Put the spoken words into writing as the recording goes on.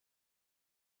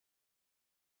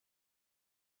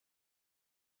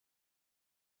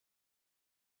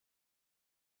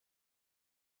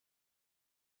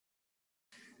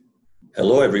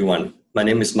Hello, everyone. My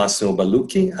name is Massimo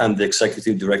Ballucchi. I'm the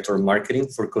Executive Director of Marketing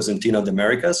for Cosentino of the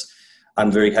Americas. I'm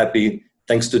very happy,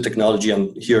 thanks to technology,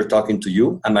 I'm here talking to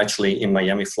you. I'm actually in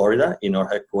Miami, Florida, in our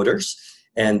headquarters.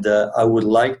 And I would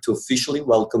like to officially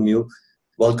welcome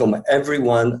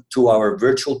everyone to our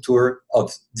virtual tour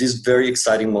of this very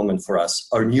exciting moment for us,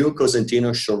 our new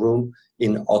Cosentino showroom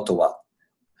in Ottawa.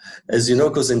 As you know,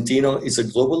 Cosentino is a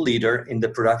global leader in the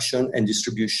production and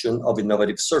distribution of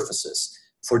innovative surfaces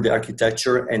for the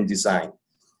architecture and design.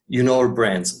 You know our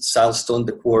brands, Silestone,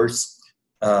 the quartz,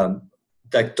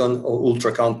 Dekton,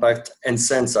 ultra compact, and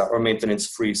Senza, or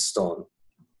maintenance-free stone.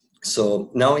 So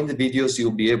now in the videos,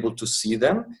 you'll be able to see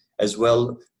them as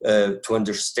well to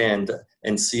understand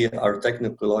and see our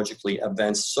technologically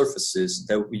advanced surfaces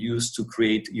that we use to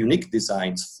create unique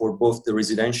designs for both the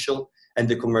residential and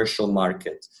the commercial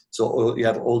market. So you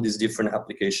have all these different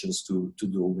applications to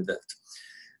do with it.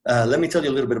 Let me tell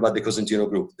you a little bit about the Cosentino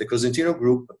Group. The Cosentino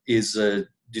Group is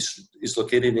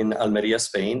located in Almeria,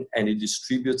 Spain, and it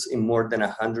distributes in more than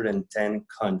 110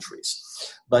 countries.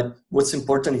 But what's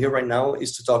important here right now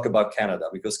is to talk about Canada,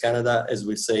 because Canada, as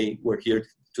we say, we're here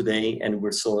today and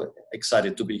we're so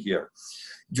excited to be here.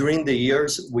 During the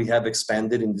years, we have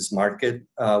expanded in this market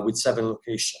with 7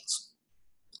 locations.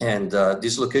 And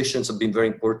these locations have been very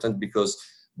important because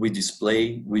we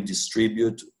display, we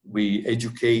distribute, we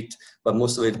educate, but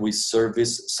most of it we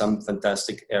service some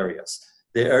fantastic areas.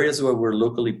 The areas where we're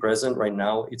locally present right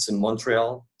now, it's in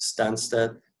Montreal,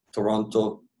 Stansted,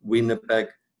 Toronto, Winnipeg,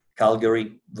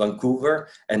 Calgary, Vancouver,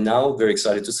 and now very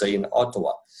excited to say in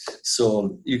Ottawa.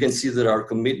 So you can see that our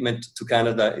commitment to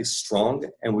Canada is strong,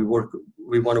 and we want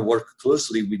to work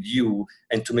closely with you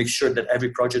and to make sure that every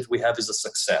project we have is a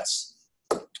success.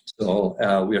 So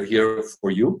we are here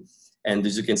for you. And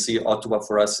as you can see, Ottawa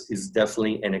for us is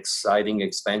definitely an exciting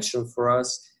expansion for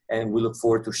us, and we look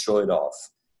forward to show it off.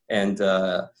 And,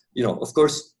 you know, of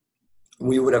course,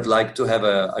 we would have liked to have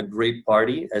a great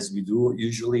party, as we do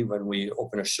usually when we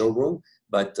open a showroom,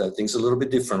 but things are a little bit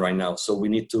different right now. So we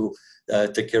need to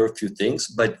take care of a few things,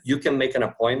 but you can make an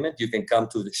appointment. You can come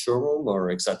to the showroom or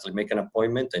exactly make an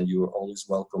appointment, and you're always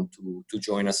welcome to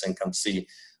join us and come see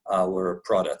our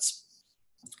products.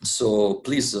 So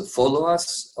please follow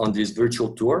us on this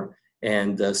virtual tour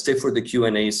and stay for the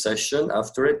Q&A session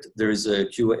after it. There is a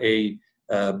Q&A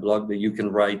blog that you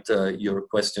can write your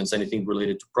questions, anything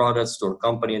related to products or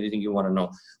company, anything you want to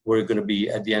know. We're going to be,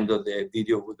 at the end of the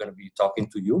video, we're going to be talking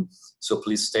to you. So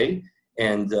please stay.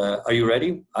 And are you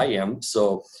ready? I am.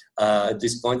 So at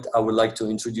this point, I would like to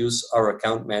introduce our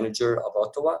account manager of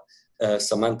Ottawa,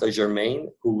 Samantha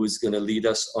Germain, who is going to lead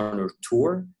us on our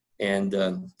tour. And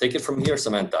take it from here,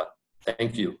 Samantha.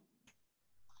 Thank you.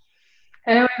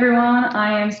 Hello, everyone.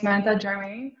 I am Samantha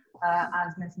Germain.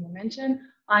 As Massimo mentioned,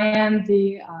 I am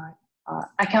the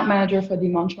account manager for the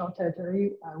Montreal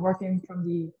territory, working from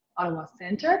the Ottawa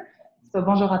Centre. So,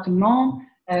 bonjour à tout le monde.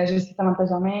 Je suis Samantha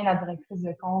Germain, la directrice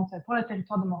de compte pour le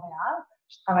territoire de Montréal.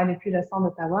 Je travaille depuis le centre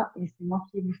d'Ottawa et c'est moi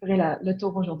qui vous ferai le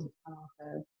tour aujourd'hui. Alors,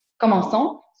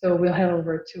 commençons. So, we'll head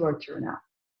over to our tour now.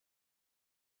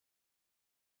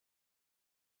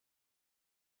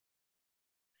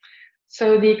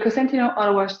 So the Cosentino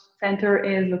Ottawa Centre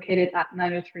is located at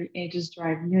 903 Aegis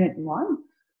Drive, Unit 1.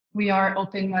 We are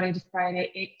open Monday to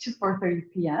Friday, 8 to 4:30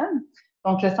 p.m.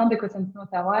 Donc, le centre de Cosentino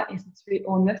Ottawa est situé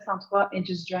au 903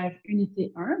 Aegis Drive,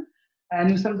 Unité 1.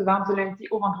 Nous sommes ouverts du lundi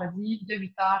au vendredi de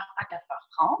 8h à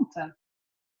 4h30.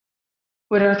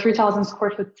 With our 3,000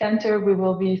 square foot center, we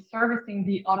will be servicing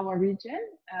the Ottawa region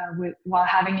while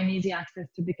having an easy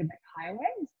access to the Quebec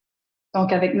highways.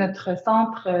 Donc, avec notre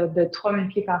centre de 3000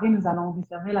 pieds carrés, nous allons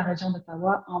desservir la région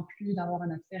d'Ottawa en plus d'avoir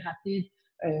un accès rapide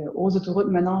aux autoroutes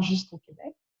menant jusqu'au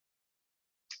Québec.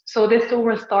 So this tour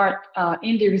will start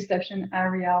in the reception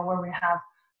area where we have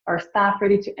our staff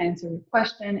ready to answer your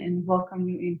question and welcome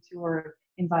you into our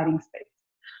inviting space.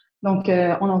 Donc,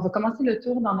 on va commencer le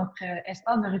tour dans notre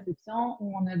espace de réception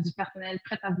où on a du personnel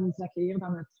prêt à vous accueillir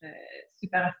dans notre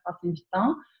super espace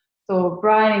invitant. So,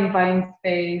 bright inviting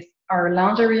space. Our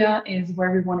lounge area is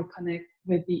where we want to connect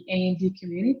with the A&D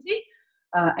community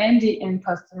and the end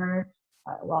customer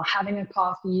while having a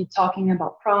coffee, talking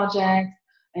about projects,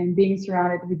 and being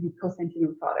surrounded with the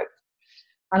Cosentino products.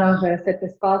 Alors, cet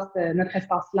espace, notre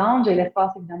espace lounge est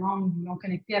l'espace, évidemment, où nous voulons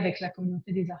connecter avec la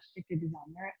communauté des architectes et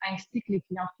designers, ainsi que les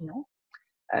clients finaux.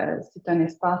 C'est un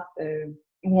espace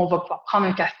où on va pouvoir prendre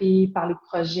un café, parler de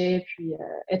projets, puis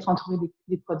être entouré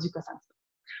des produits Cosentino.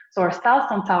 So our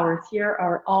Silestone towers here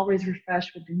are always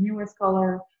refreshed with the newest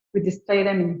color. We display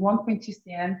them in 1.2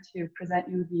 cm to present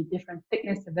you the different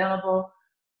thickness available.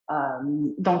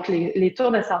 Donc, les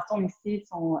tours de Silestone ici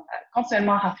sont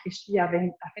continuellement rafraîchis afin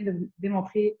de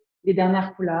démontrer les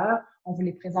dernières couleurs. On vous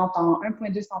les présente en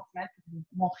 1,2 cm pour vous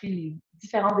montrer les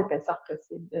différentes épaisseurs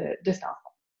possibles de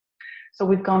Silestone. So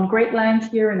we've gone great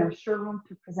lengths here in our showroom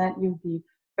to present you the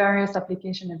various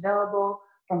applications available,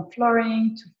 from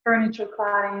flooring to furniture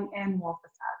cladding and wall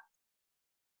facades.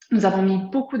 Nous avons mis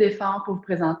beaucoup d'efforts pour vous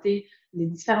présenter les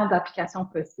différentes applications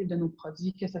possibles de nos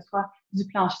produits, que ce soit du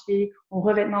plancher au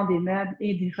revêtement des meubles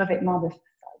et des revêtements de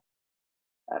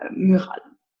façade murales.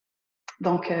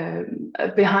 Donc,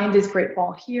 behind this great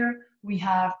wall here, we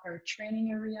have our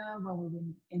training area where we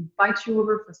will invite you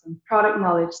over for some product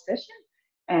knowledge session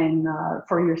and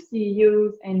for your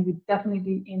CEOs, and we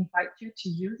definitely invite you to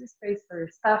use this space for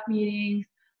staff meetings,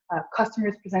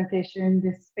 customers presentation.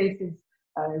 This space is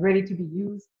ready to be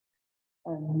used.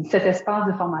 Cet espace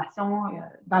de formation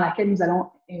dans laquelle nous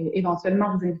allons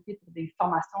éventuellement vous inviter pour des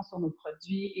formations sur nos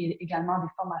produits et également des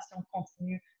formations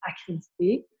continues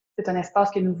accréditées. C'est un espace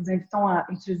que nous vous invitons à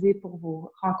utiliser pour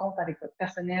vos rencontres avec votre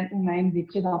personnel ou même des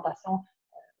présentations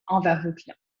envers vos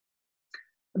clients.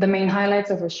 The main highlights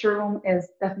of our showroom is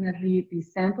definitely the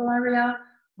sample area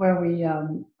where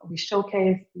we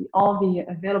showcase all the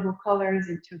available colors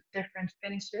into different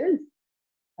finishes.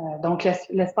 Donc,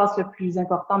 l'espace le plus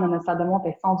important de notre salle de montre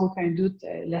est sans aucun doute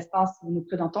l'espace où nous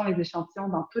présentons les échantillons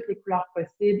dans toutes les couleurs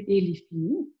possibles et les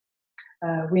finis.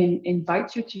 We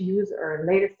invite you to use our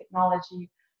latest technology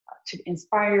to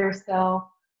inspire yourself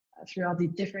throughout the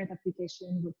different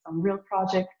applications with some real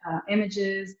project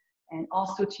images, and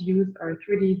also to use our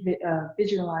 3D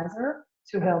visualizer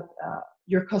to help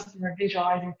your customer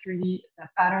visualize in 3D the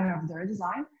pattern of their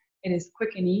design. It is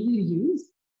quick and easy to use.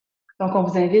 Donc, on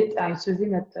vous invite à utiliser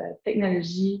notre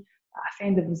technologie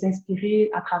afin de vous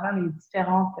inspirer à travers les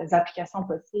différentes applications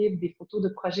possibles, des photos de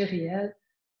projets réels.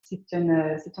 C'est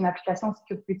une application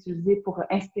que vous pouvez utiliser pour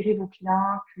inspirer vos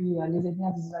clients, puis les aider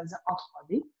à visualiser en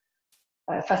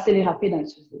 3D. Facile et rapide à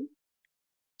utiliser.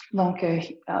 Donc,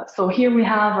 so here we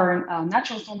have our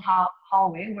natural stone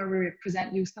hallway where we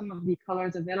present you some of the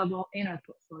colors available in our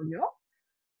portfolio.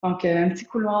 Donc, un petit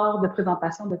couloir de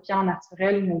présentation de pierres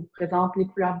naturelles où on vous présente les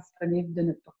couleurs disponibles de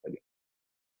notre portfolio.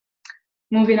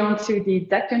 Moving on to the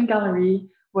Dekton gallery,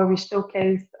 where we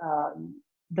showcase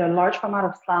the large format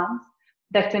of slabs.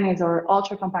 Dekton is our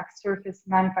ultra-compact surface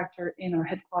manufacturer in our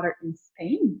headquarters in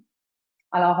Spain.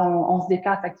 Alors, on se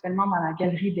déplace actuellement dans la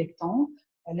galerie Dekton.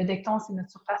 Le Dekton, c'est notre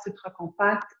surface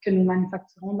ultra-compacte que nous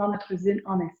manufacturons dans notre usine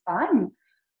en Espagne.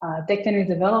 Dekton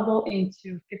is available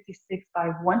into 56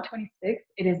 by 126.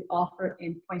 It is offered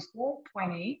in 0.4,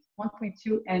 0.8,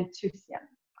 1.2, and 2 cm.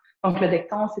 Donc, le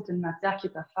Dekton, c'est une matière qui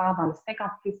est offerte dans le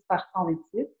 56 par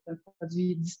 126. C'est un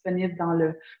produit disponible dans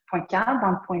le 0.4,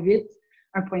 dans le 0.8,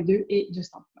 1.2 et 2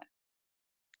 cm.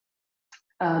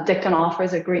 Dekton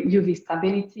offers a great UV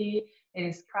stability. It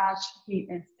is scratch, heat,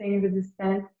 and stain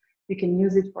resistant. You can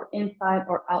use it for inside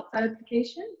or outside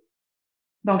application.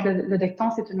 Donc, le Dekton,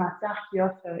 c'est une matière qui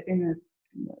offre une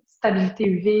stabilité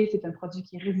UV. C'est un produit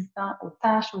qui est résistant aux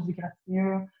taches, aux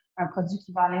égratignures. Un produit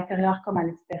qui va à l'intérieur comme à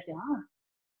l'extérieur.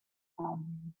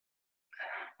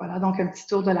 Voilà, donc un petit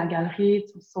tour de la galerie.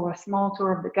 So a small tour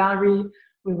of the gallery.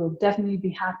 We will definitely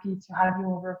be happy to have you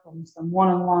over for some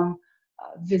one-on-one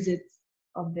visits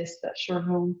of this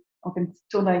showroom. Donc, un petit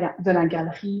tour de la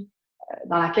galerie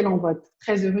dans laquelle on va être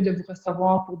très heureux de vous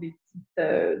recevoir pour des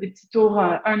petits tours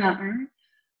un à un.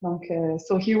 Donc,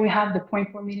 so here we have the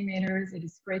 0.4 millimeters. It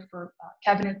is great for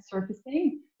cabinet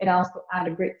surfacing. It also adds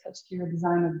a great touch to your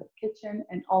design of the kitchen,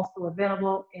 and also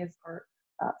available is our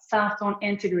Silestone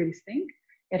integrated sink.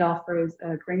 It offers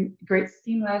a great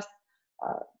seamless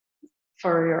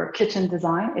for your kitchen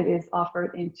design. It is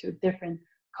offered into different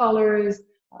colors,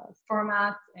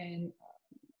 formats, and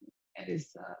it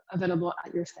is available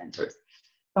at your centers.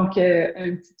 Donc,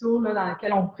 un petit tour là, dans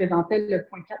lequel on vous présentait le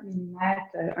 0.4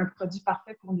 mm, un produit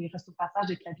parfait pour les ressurfaçages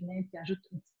de cabinets qui ajoute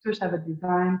une petite touche à votre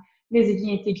design, les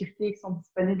aiguilles intégrité qui sont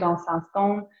disponibles dans le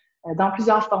Silestone, dans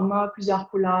plusieurs formats, plusieurs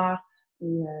couleurs,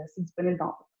 et c'est disponible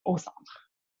au centre.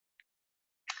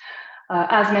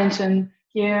 As mentioned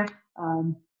here,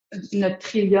 notre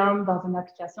Trillium dans une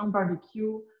application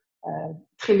barbecue.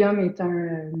 Trillium est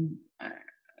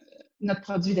notre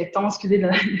produit Dekton, excusez,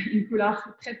 une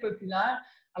couleur très populaire.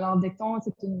 Alors, Dekton,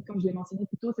 comme je l'ai mentionné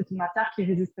plus tôt, c'est une matière qui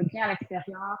résiste bien à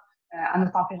l'extérieur, à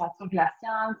nos températures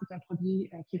glaciales. C'est un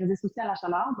produit qui résiste aussi à la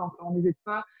chaleur, donc on n'hésite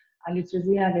pas à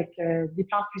l'utiliser avec des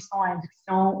plans de cuisson à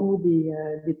induction ou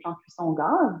des plans de cuisson au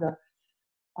gaz.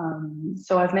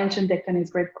 So, as mentioned, Dekton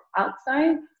is great for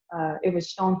outside. It was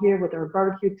shown here with our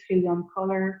barbecue Trillium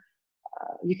color.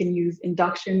 You can use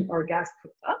induction or gas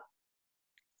cooktop.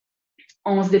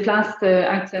 On se déplace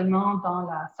actuellement dans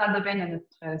la salle de bain de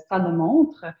notre salle de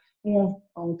montre où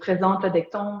on présente le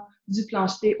Dekton du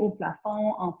plancher au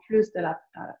plafond en plus de la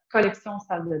collection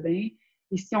salle de bain.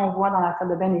 Ici, on voit dans la salle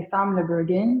de bain des femmes le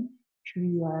Bergen,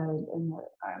 puis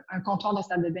un comptoir de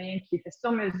salle de bain qui est fait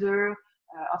sur mesure,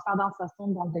 offert dans sa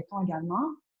zone dans le Dekton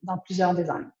également, dans plusieurs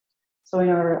designs. So in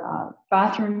our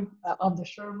bathroom of the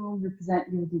showroom, represent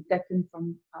the Dekton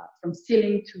from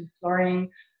ceiling to flooring.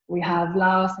 We have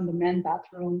Laos in the men's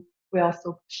bathroom. We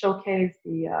also showcase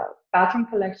the bathroom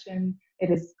collection.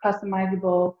 It is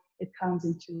customizable. It comes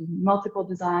into multiple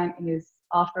design and is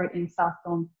offered in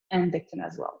Silestone and Dekton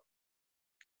as well.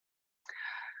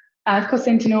 At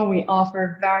Cosentino, we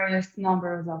offer various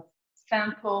numbers of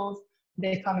samples.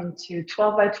 They come into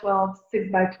 12 by 12,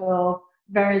 6 by 12,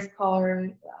 various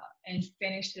colors and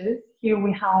finishes. Here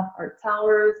we have our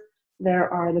towers. There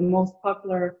are the most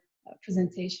popular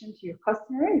presentation to your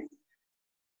customers.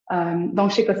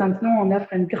 Donc, chez Cosentino, on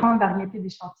offre une grande variété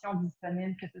d'échantillons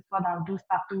disponibles, que ce soit dans le 12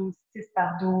 par 12, 6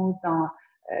 par 12, dans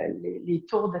les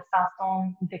tours de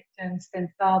Silestone, Dekton,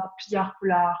 Stansted, plusieurs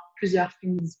couleurs, plusieurs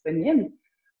finis disponibles.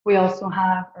 We also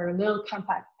have our little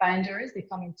compact binders. They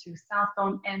come into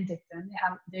Silestone and Dekton.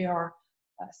 They are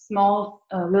small,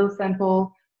 little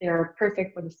sample. They are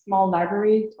perfect for the small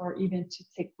libraries or even to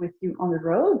take with you on the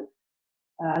road.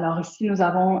 Alors ici, nous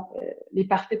avons les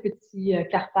parfaits petits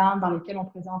cartons dans lesquels on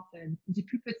présente des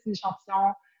plus petits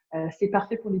échantillons. C'est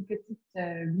parfait pour les petites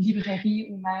librairies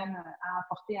ou même à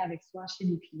apporter avec soi chez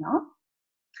les clients.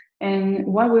 And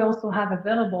what we also have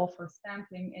available for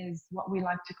sampling is what we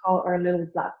like to call our little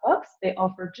black box. They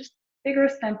offer just bigger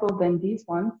samples than these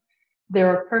ones. They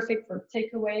are perfect for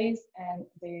takeaways, and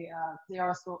they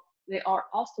are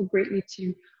also greatly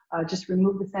to just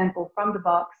remove the sample from the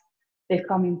box. They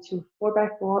come into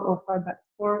 4x4 or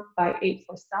 4x8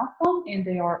 for Silestone, and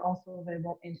they are also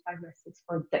available in 5x6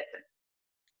 for Dekton.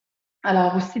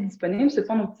 Alors aussi disponibles, ce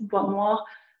sont nos petites boîtes noires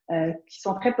qui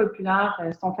sont très populaires,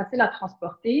 sont faciles à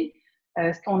transporter.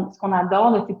 Ce qu'on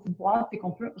adore de ces petites boîtes, c'est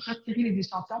qu'on peut retirer les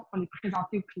échantillons pour les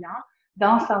présenter aux clients.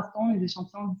 Dans Silestone, les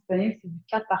échantillons disponibles, c'est du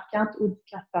 4x4 ou du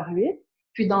 4x8.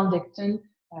 Puis dans le Dekton,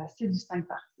 c'est du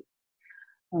 5x6.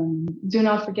 Do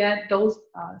not forget those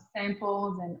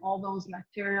samples and all those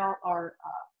material are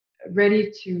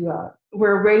ready to,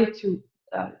 we're ready to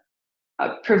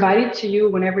provide it to you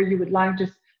whenever you would like.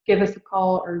 Just give us a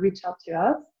call or reach out to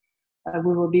us.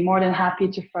 We will be more than happy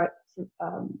to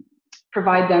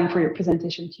provide them for your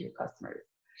presentation to your customers.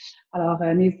 Alors,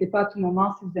 n'hésitez pas à tout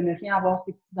moment, si vous aimeriez avoir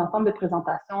ces petits ensembles de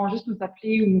présentation, juste nous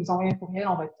appeler ou nous envoyer un courriel.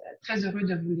 On va être très heureux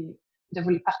de vous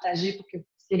les partager pour que vous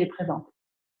puissiez les présenter.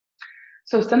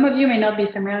 So some of you may not be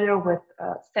familiar with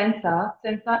Sensa.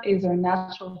 Sensa is our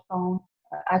natural foam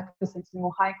at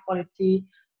Cosentino, high quality.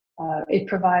 It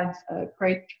provides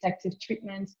great protective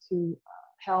treatments to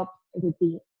help with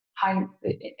the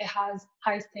it has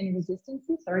high stain resistance.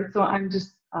 So I'm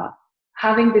just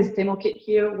having this demo kit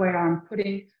here where I'm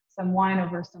putting some wine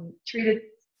over some treated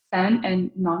sand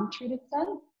and non-treated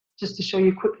sand, just to show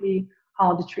you quickly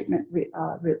how the treatment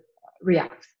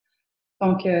reacts.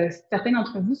 Donc, certains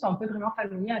d'entre vous sont pas vraiment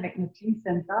familiers avec notre ligne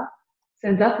Sensa.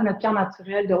 Sensa, c'est notre pierre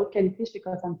naturelle de haute qualité chez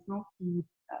Cosentino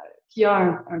qui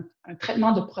a un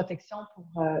traitement de protection pour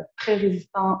très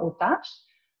résistant aux taches.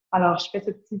 Alors, je fais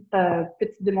cette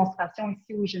petite démonstration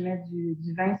ici où je mets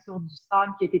du vin sur du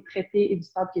sable qui a été traité et du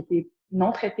sable qui a été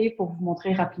non traité pour vous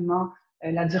montrer rapidement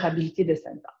la durabilité de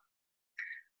Sensa.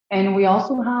 And we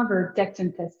also have our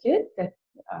Dekton test kit.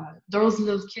 Those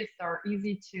little kits are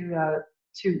easy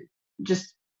to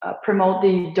just promote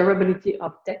the durability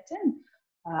of Dekton.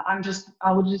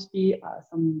 I will just be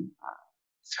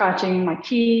scratching my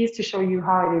keys to show you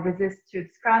how it resists to the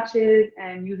scratches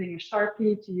and using a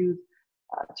Sharpie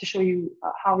to show you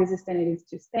how resistant it is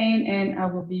to stain. And I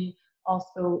will be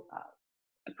also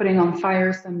putting on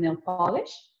fire some nail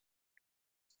polish.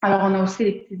 Alors, on a aussi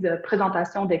des petites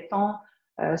présentations Dekton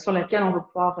sur lesquelles on va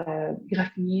pouvoir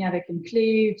graffiner avec une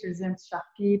clé, utiliser un petit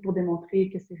Sharpie pour démontrer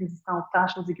que c'est résistant aux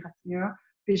taches, aux égratignures.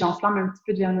 Puis j'enflamme un petit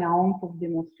peu de vernis à ongles pour vous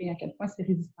démontrer à quel point c'est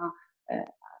résistant à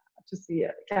toutes ces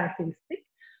caractéristiques.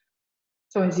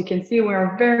 So as you can see, we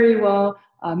are very well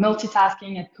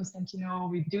multitasking at Cosentino.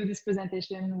 We do this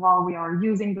presentation while we are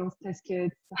using those test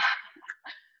kits.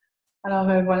 Alors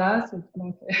voilà,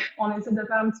 donc, on essaie de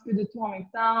faire un petit peu de tout en même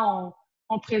temps.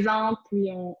 On présente, puis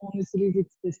on utilise les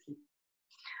petits test kits.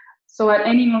 So at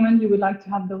any moment you would like to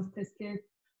have those test kits,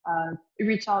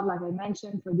 reach out, like I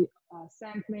mentioned, for the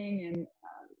sampling, and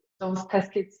those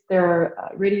test kits, they're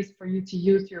ready for you to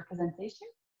use your presentation.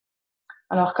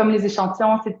 Alors, comme les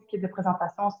échantillons, ces kits de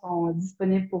présentation sont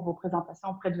disponibles pour vos présentations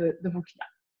auprès de vos clients.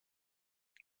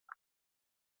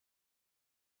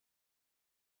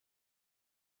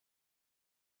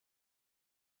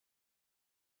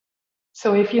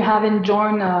 So if you haven't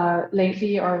joined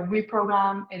lately our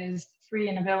reprogram, it is free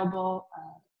and available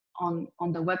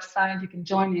on the website. You can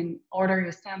join and order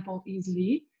your sample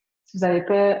easily. Si vous n'avez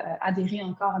pas adhéré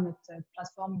encore à notre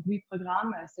plateforme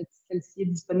reprogram, celle-ci est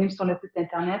disponible sur le site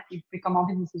internet et vous pouvez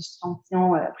commander vos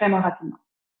échantillons vraiment rapidement.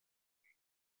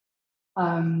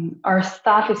 Our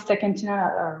staff is second to none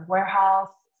at our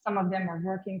warehouse. Some of them are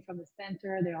working from the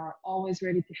center. They are always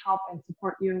ready to help and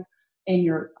support you in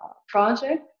your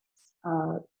project.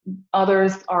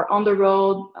 Others are on the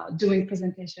road doing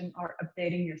presentation or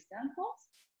updating your samples.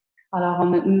 Alors,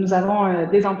 nous avons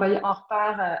des employés hors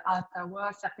pair à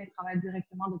Ottawa. Certains travaillent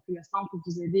directement depuis le centre pour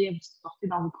vous aider à vous supporter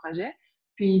dans vos projets.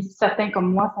 Puis, certains,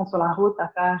 comme moi, sont sur la route à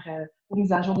faire des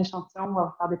mises à jour d'échantillons ou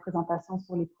à faire des présentations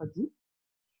sur les produits.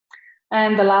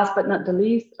 And the last but not the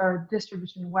least, our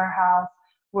distribution warehouse,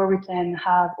 where we can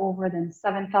have over than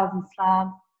 7,000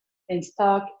 slabs in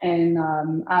stock. And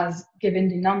as given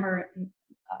the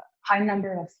high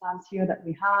number of slabs here that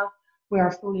we have, we are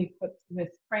fully equipped with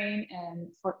crane and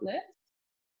forklift.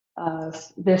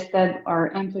 This said, our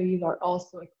employees are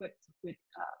also equipped with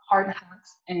hard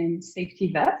hats and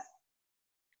safety vests.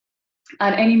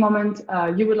 At any moment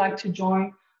you would like to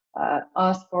join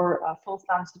us for a full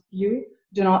slab view,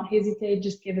 do not hesitate,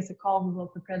 just give us a call. We will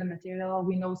prepare the material.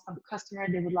 We know some customers,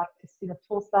 they would like to see the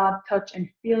full slab, touch and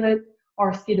feel it,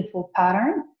 or see the full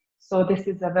pattern. So this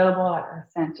is available at our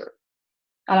center.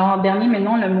 Alors, en dernier, mais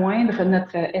non le moindre,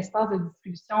 notre espace de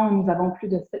distribution, nous avons plus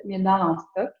de 7000 dalles en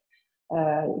stock.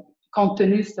 Compte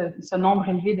tenu de ce nombre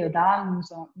élevé de dalles, nous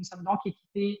sommes donc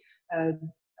équipés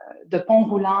de ponts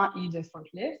roulants et de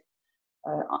forklifts,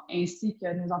 ainsi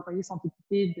que nos employés sont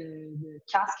équipés de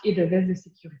casques et de vestes de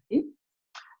sécurité.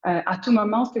 À tout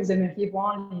moment, si vous aimeriez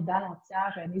voir les dalles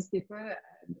entières, n'hésitez pas,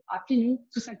 appelez-nous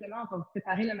tout simplement, on va vous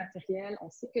préparer le matériel.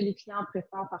 On sait que les clients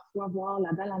préfèrent parfois voir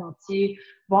la dalle en entier,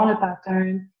 voir le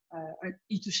pattern,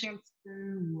 y toucher un petit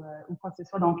peu ou quoi que ce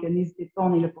soit. Donc, n'hésitez pas,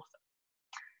 on est là pour ça.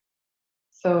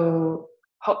 So,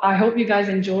 I hope you guys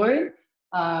enjoyed.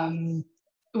 We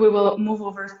will move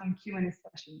over some Q&A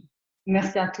session.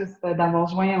 Merci à tous d'avoir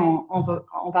joint. On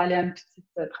va aller à une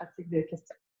petite pratique de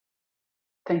questions.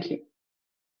 Thank you.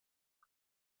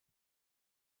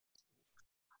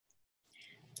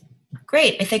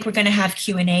 Great. I think we're going to have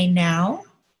Q&A now.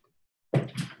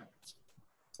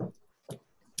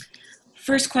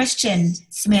 First question,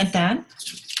 Samantha.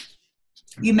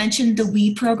 You mentioned the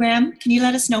WE program. Can you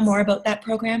let us know more about that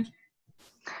program?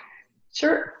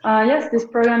 Sure. Yes, this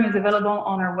program is available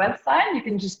on our website. You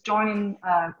can just join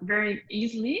very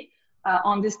easily.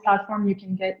 On this platform, you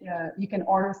can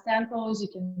order samples, you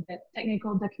can get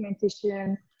technical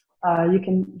documentation, you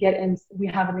can get in. We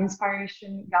have an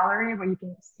inspiration gallery where you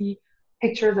can see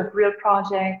pictures of real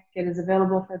projects. It is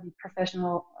available for the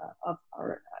professional of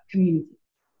our community.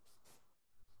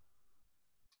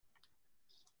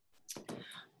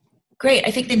 Great. I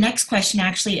think the next question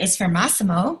actually is for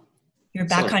Massimo. You're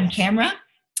back on camera.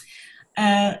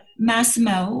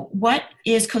 Massimo, what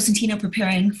is Cosentino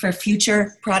preparing for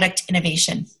future product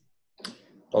innovation?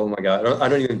 Oh my God, I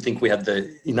don't even think we have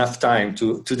enough time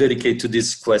to dedicate to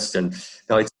this question.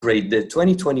 No, it's great. The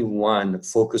 2021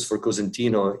 focus for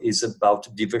Cosentino is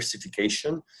about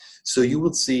diversification. So you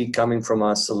will see coming from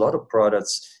us a lot of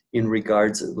products a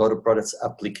lot of products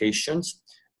applications.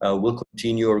 We'll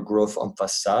continue our growth on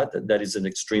facade. That is an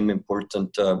extremely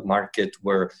important market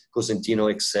where Cosentino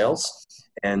excels.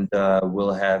 And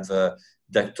we'll have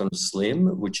Dekton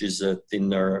Slim, which is a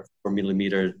thinner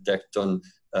 4mm Dekton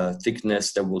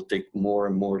thickness that will take more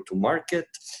and more to market.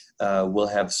 We'll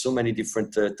have so many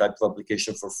different types of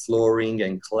applications for flooring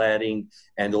and cladding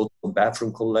and also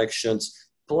bathroom collections,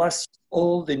 plus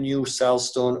all the new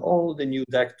Silestone, all the new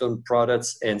Dekton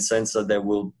products and sensors that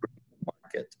will bring to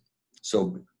market.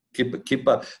 So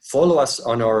follow us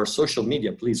on our social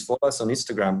media. Please follow us on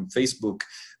Instagram, Facebook,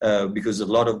 because a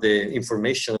lot of the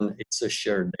information is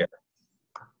shared there.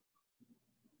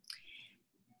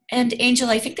 And Angel,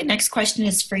 I think the next question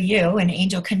is for you, and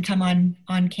Angel can come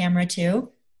on camera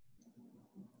too.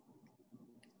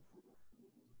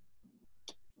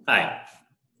 Hi.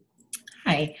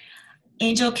 Hi.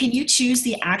 Angel, can you choose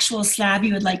the actual slab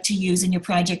you would like to use in your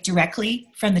project directly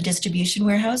from the distribution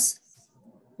warehouse?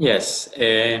 Yes.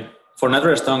 For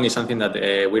natural stone is something that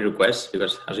we request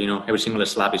because, as you know, every single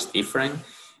slab is different.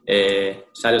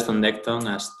 Silestone Dekton,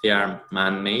 as they are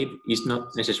man-made, is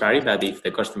not necessary, but if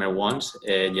the customer wants,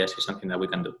 yes, it's something that we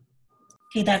can do.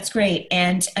 Okay, that's great.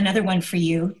 And another one for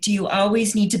you. Do you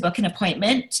always need to book an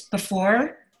appointment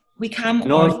before we come,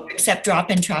 No. or accept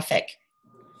drop-in traffic?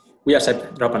 We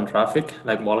accept drop-in traffic,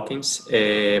 like walk-ins.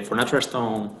 For natural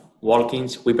stone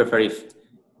walk-ins, we prefer if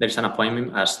there's an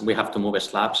appointment, as we have to move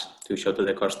slabs to show to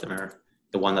the customer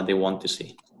the one that they want to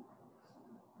see.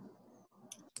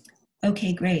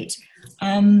 Okay, great.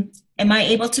 Am I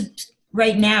able to,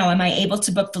 right now, am I able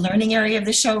to book the learning area of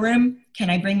the showroom? Can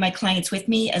I bring my clients with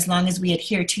me as long as we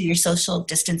adhere to your social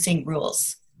distancing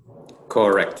rules?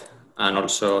 Correct. And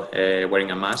also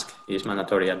wearing a mask is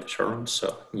mandatory at the showroom.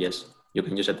 So yes, you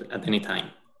can use it at any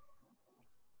time.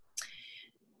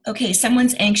 Okay,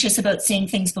 someone's anxious about seeing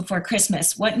things before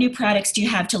Christmas. What new products do you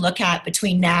have to look at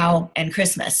between now and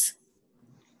Christmas?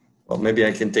 Well, maybe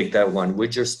I can take that one. We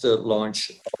just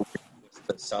launched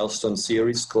the Silestone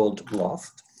series called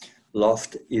Loft.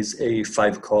 Loft is a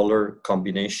 5-color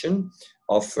combination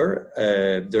offer.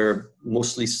 They're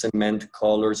mostly cement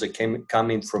colors that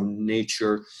coming from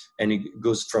nature, and it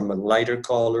goes from lighter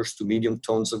colors to medium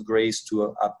tones of grays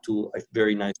to up to a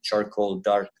very nice charcoal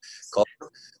dark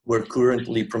color. We're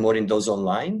currently promoting those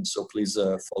online, so please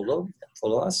follow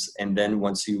us. And then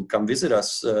once you come visit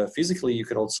us physically, you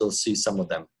can also see some of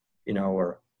them in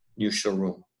our new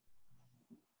showroom.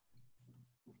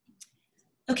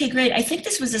 Okay, great. I think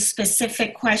this was a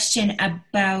specific question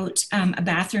about a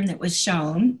bathroom that was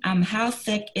shown. How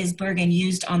thick is Bergen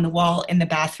used on the wall in the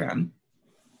bathroom?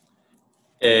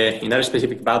 In that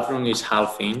specific bathroom is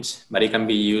 1/2 inch, but it can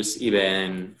be used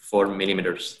even 4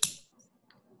 millimeters.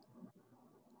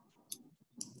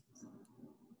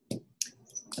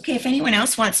 Okay, if anyone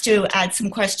else wants to add some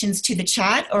questions to the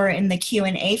chat or in the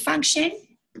Q&A function.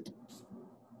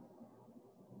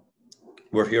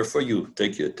 We're here for you.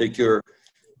 Take your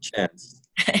chance.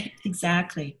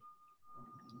 Exactly.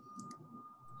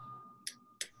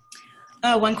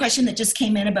 Oh, one question that just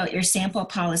came in about your sample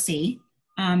policy.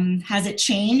 Has it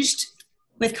changed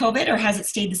with COVID or has it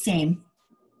stayed the same?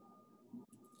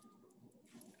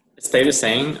 Stay the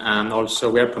same, and also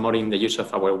we are promoting the use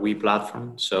of our web platform,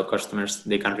 so customers,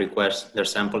 they can request their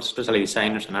samples, especially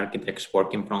designers and architects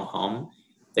working from home,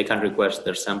 they can request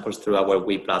their samples through our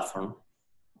web platform.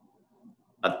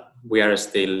 But we are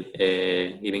still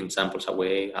giving samples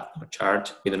away at no charge.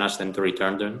 We don't ask them to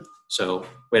return them, so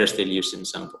we're still using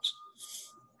samples.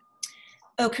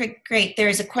 Okay, great. There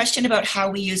is a question about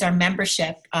how we use our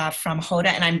membership from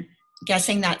Hoda, and I'm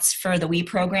guessing that's for the WE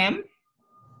program.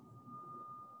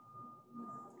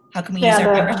 How can we use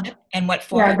our membership and what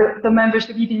for? Yeah, the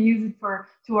membership, you can use it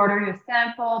to order your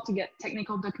sample, to get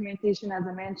technical documentation, as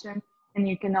I mentioned, and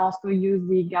you can also use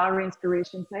the gallery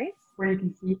inspiration place where you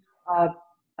can see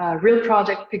a real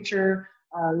project picture,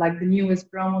 like the newest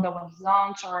promo that was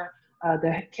launched or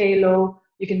the Halo.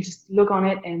 You can just look on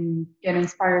it and get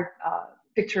inspired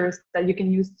pictures that you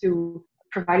can use to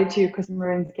provide it to your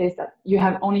customer in case that you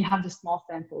only have the small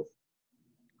samples.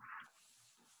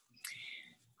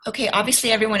 Okay,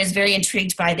 obviously everyone is very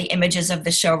intrigued by the images of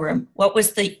the showroom. What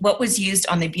was used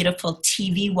on the beautiful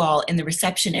TV wall in the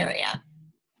reception area?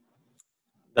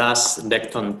 That's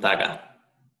Dekton Taga.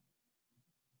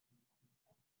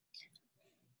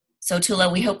 So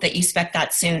Tula, we hope that you spec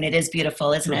that soon. It is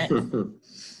beautiful, isn't it?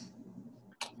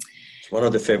 It's one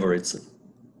of the favorites.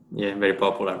 Yeah, very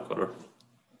popular color.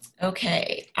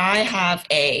 Okay, I have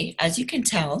as you can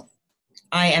tell,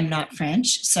 I am not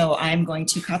French, so I'm going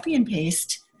to copy and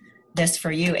paste this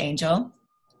for you, Angel.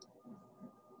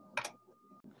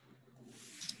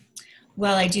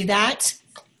 While I do that,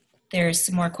 there's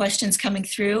some more questions coming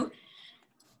through.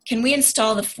 Can we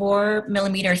install the 4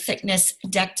 millimeter thickness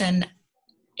Dekton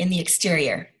in the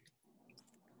exterior?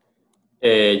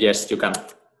 Yes, you can.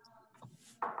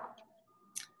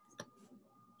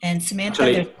 And Samantha,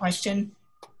 there's a question.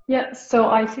 Yeah, so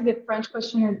I see the French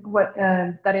question is what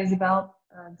that is about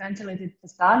ventilated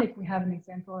facade. If we have an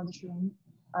example of the room.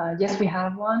 Yes, we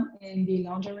have one in the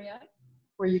lounge area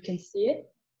where you can see it.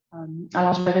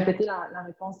 Alors, je vais répéter la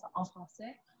réponse en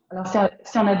français. Alors,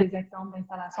 si on a des exemples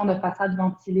d'installation de façade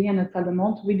ventilée à notre salle de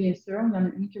montre, oui, bien sûr, il y en a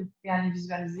une que vous pouvez aller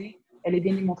visualiser. Elle est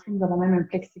bien démontrée. Nous avons même un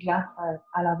plexiglas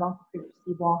à l'avant pour que vous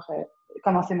puissiez voir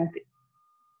comment c'est monté.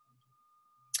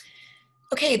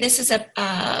 Okay, this is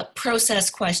a process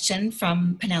question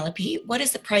from Penelope. What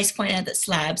is the price point of the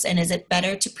slabs, and is it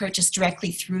better to purchase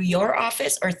directly through your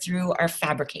office or through our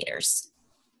fabricators?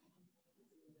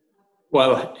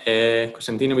 Well,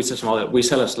 Cosentino business model, we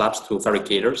sell slabs to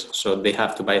fabricators, so they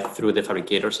have to buy through the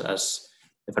fabricators, as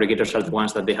the fabricators are the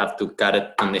ones that they have to cut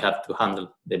it and they have to handle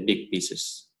the big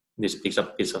pieces, this piece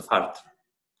of art.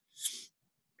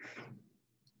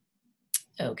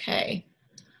 Okay.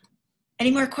 Any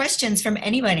more questions from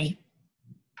anybody?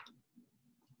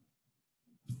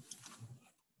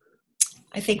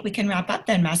 I think we can wrap up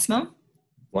then, Massimo.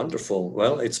 Wonderful.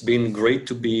 Well, it's been great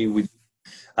to be with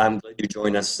I'm glad you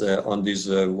joined us on this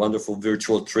wonderful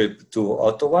virtual trip to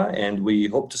Ottawa, and we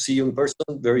hope to see you in person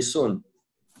very soon.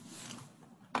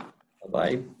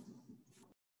 Bye-bye.